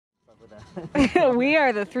We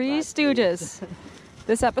are the Three Stooges.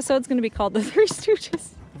 This episode's going to be called the Three Stooges.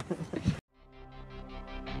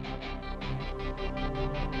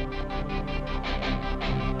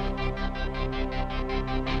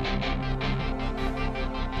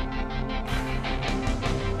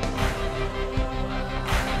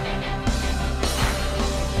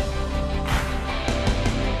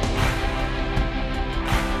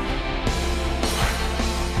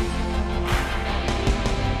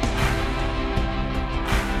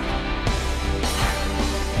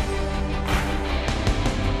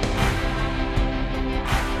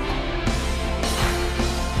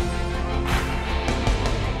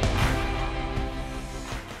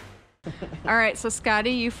 All right, so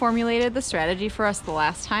Scotty, you formulated the strategy for us the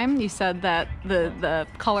last time. You said that the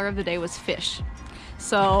color of the day was fish.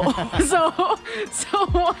 So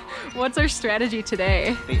what's our strategy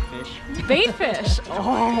today? Bait fish. Bait fish.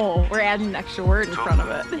 Oh, we're adding an extra word in front of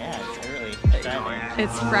it. Yeah, it's early.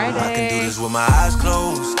 It's Friday. I can do this with my eyes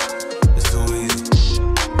closed. It's too easy.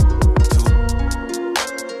 It's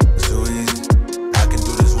too easy. I can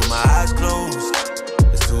do this with my eyes closed.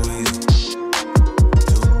 It's too easy.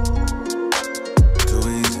 Too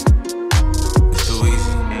easy. It's too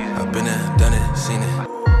easy. I've been there, done it, seen it.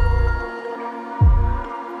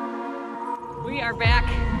 We are back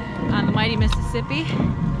on the mighty Mississippi,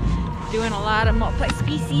 doing a lot of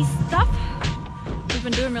multi-species stuff. We've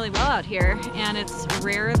been doing really well out here, and it's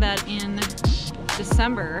rare that in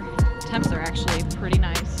December temps are actually pretty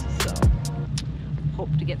nice, so hope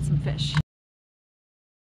to get some fish.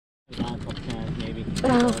 Maybe.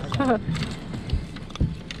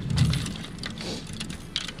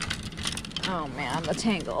 Oh man, the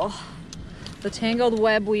tangled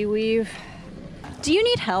web we weave. Do you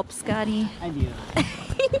need help, Scotty? I do.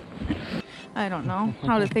 I don't know.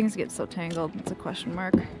 How do things get so tangled? It's a question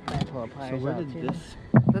mark. So where did this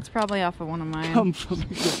That's probably off of one of mine. come from?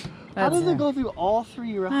 How does it go through all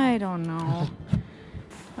three rods? I don't know.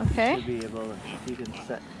 Okay. Should be able to, you can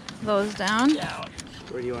set Those down. down.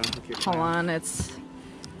 Where do you want to hook your Hold on,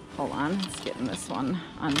 it's getting this one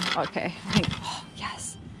on. Okay, I think, oh,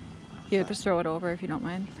 yes. You just throw it over if you don't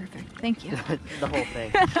mind. Perfect, thank you. the whole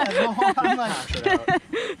thing.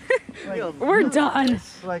 We're done.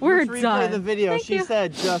 Like, We're let's replay done. the video. Thank She you.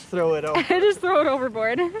 said just throw it over. I just throw it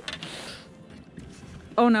overboard.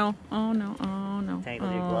 Oh no, oh no, oh no.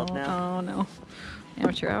 Tangled your glove now? Oh no.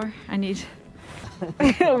 Amateur hour. I need.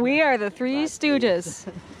 We are the Three Stooges.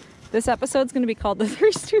 This episode's going to be called the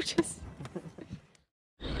Three Stooges.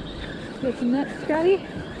 Get some nuts, Scotty.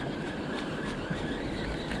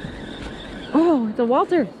 Oh, it's a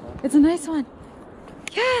Walter. It's a nice one.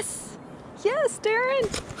 Yes! Yes, Darran!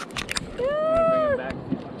 Yeah!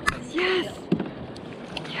 Yes!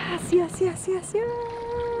 Yes, yes, yes, yes,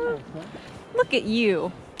 yes! Look at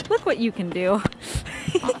you. Look what you can do.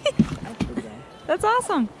 That's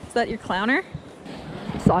awesome. Is that your clowner?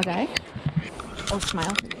 Saw guy? Oh,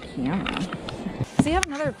 smile for the camera. Does he have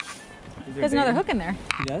another? He has another hook in there.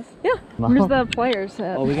 He does? Yeah. Where's the pliers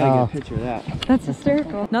at? Oh, we gotta get a picture of that. That's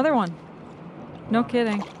hysterical. Another one. No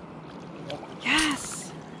kidding.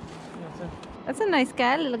 Yes. That's a nice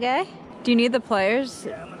guy, little guy. Do you need the pliers?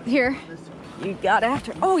 Here. You got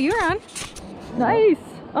after. Oh, you're on. Nice.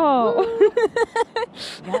 Oh.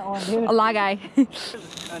 That one, dude. A la guy.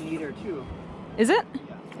 A neater too. Is it?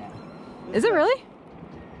 Yeah. Is it really?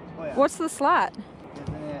 Oh, yeah. What's the slot?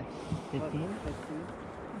 15?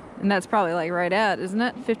 And that's probably like right at, isn't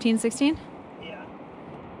it? 15, 16? Yeah.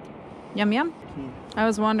 Yum yum. 15. I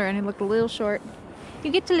was wondering, he looked a little short.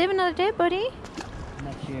 You get to live another day, buddy.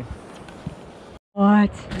 Next year.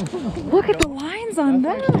 What? Look at the lines on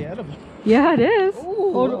that. Actually edible. Yeah, it is.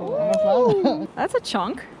 Ooh, Oh, that's a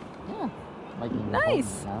chunk. Yeah. Like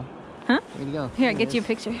Nice. Huh? Way to go. Here, I'll get you a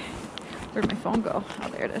picture. Where'd my phone go? Oh,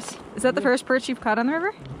 there it is. Is that the first perch you've caught on the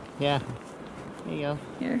river? Yeah. There you go.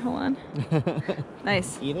 Here, hold on.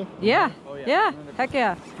 Nice. Either? Yeah. Yeah. Heck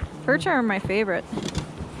yeah. Perch are my favorite.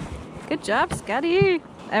 Good job, Scotty.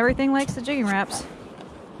 Everything likes the jigging wraps.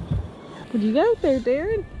 What you got there,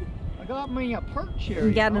 Darran? I got me a perch here.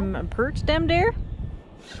 You got him a perch, dem dare?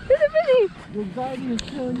 Here's a fishy. Your guardian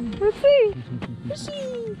son. Let's see.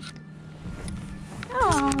 Fishy.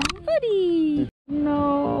 Oh, buddy. No.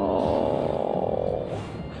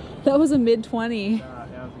 That was a mid-20. That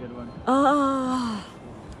was a good one. Oh.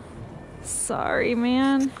 Sorry,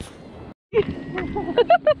 man.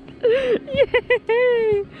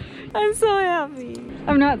 Yay! I'm so happy.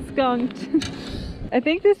 I'm not skunked. I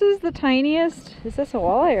think this is the tiniest. Is this a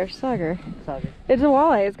walleye or sucker? Sucker. It's a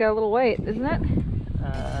walleye. It's got a little weight, isn't it?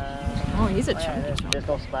 Oh, he's a chunky chunk. There's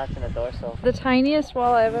no spots in the dorsal. The tiniest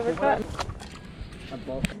walleye I've ever caught. A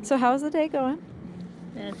bulk. So how's the day going?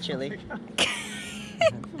 Yeah, chilly.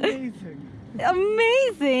 Amazing.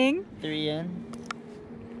 Amazing. 3 in.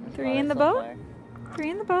 That's 3 about in it the so boat? far. 3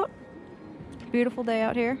 in the boat. Beautiful day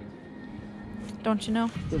out here. Don't you know?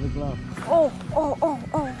 Give a glove. Oh.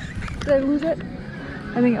 Did I lose it?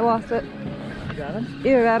 I think I lost it. You got him?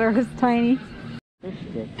 Either that or it's tiny. Fish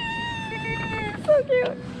stick. So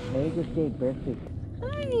cute. Mega stick, birthday.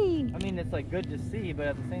 Hi. I mean, it's like good to see, but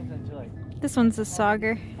at the same time, you're like, This one's a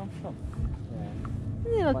sauger. come.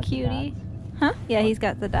 Yeah. Little Bunch of cutie. dots. Huh? Yeah, he's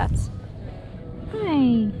got the dots.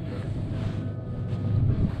 Hi.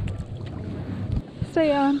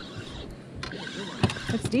 Stay on.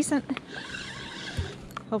 It's decent.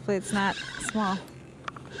 Hopefully it's not small.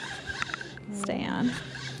 Stay on.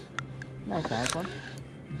 Nice size one.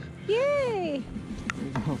 Yay!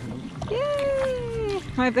 Yay!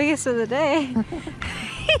 My biggest of the day.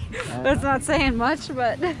 That's not saying much,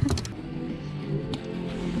 but the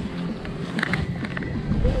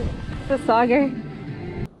sauger.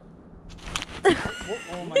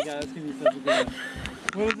 Oh my god, it's gonna be such a good one.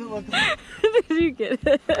 What does it look like? Did you get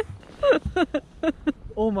it?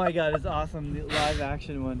 Oh my god, it's awesome. The live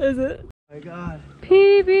action one. Is it? Oh my god.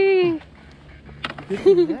 PB! Get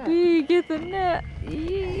the net. PB, get the net.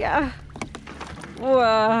 Yeah.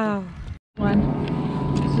 Wow.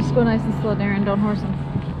 One. Let's just go nice and slow, Darren. Don't horse him.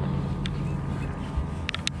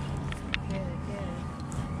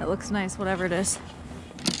 That looks nice, whatever it is.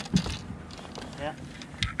 Yeah.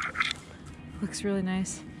 Looks really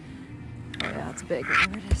nice. Oh yeah, it's big,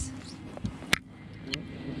 whatever it is.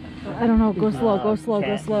 I don't know, go slow, go slow, go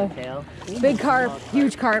Cat slow. tail. Big carp,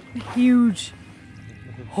 huge carp, huge.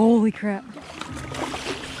 Holy crap.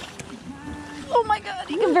 Oh my god,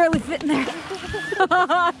 he can barely fit in there.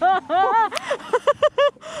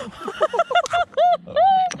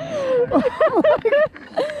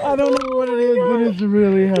 I don't know what it is, but it's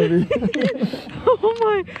really heavy. Oh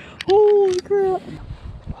my, holy crap.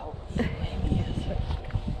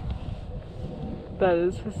 That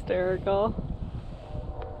is hysterical.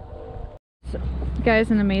 So,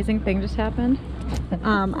 guys, an amazing thing just happened.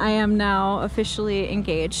 I am now officially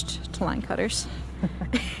engaged to line cutters.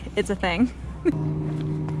 It's a thing.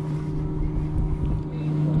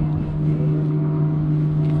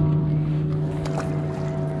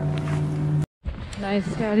 Nice,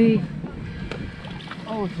 Scotty.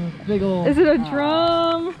 Oh, it's a big old. Is it a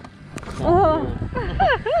drum? Oh.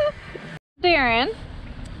 Darren,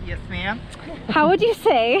 Yes, ma'am. how would you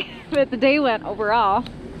say that the day went overall?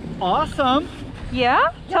 Awesome.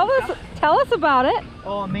 Yeah? Tell us about it.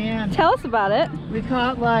 Oh man. Tell us about it. We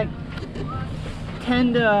caught like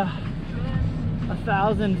 10 to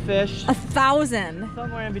 1,000 fish. 1,000.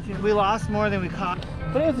 Somewhere in between. We lost more than we caught.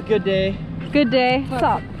 But it was a good day. Good day.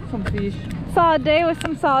 Some fish. Solid day with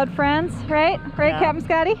some solid friends, right? Right, Yeah. Captain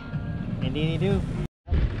Scotty? Indeedy do.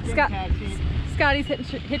 Scotty's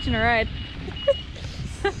hitching a ride.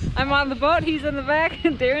 I'm on the boat, he's in the back,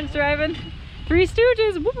 and Darren's driving. Three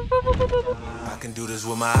Stooges. Whoop, whoop, whoop, whoop, whoop. I can do this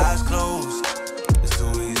with my eyes closed.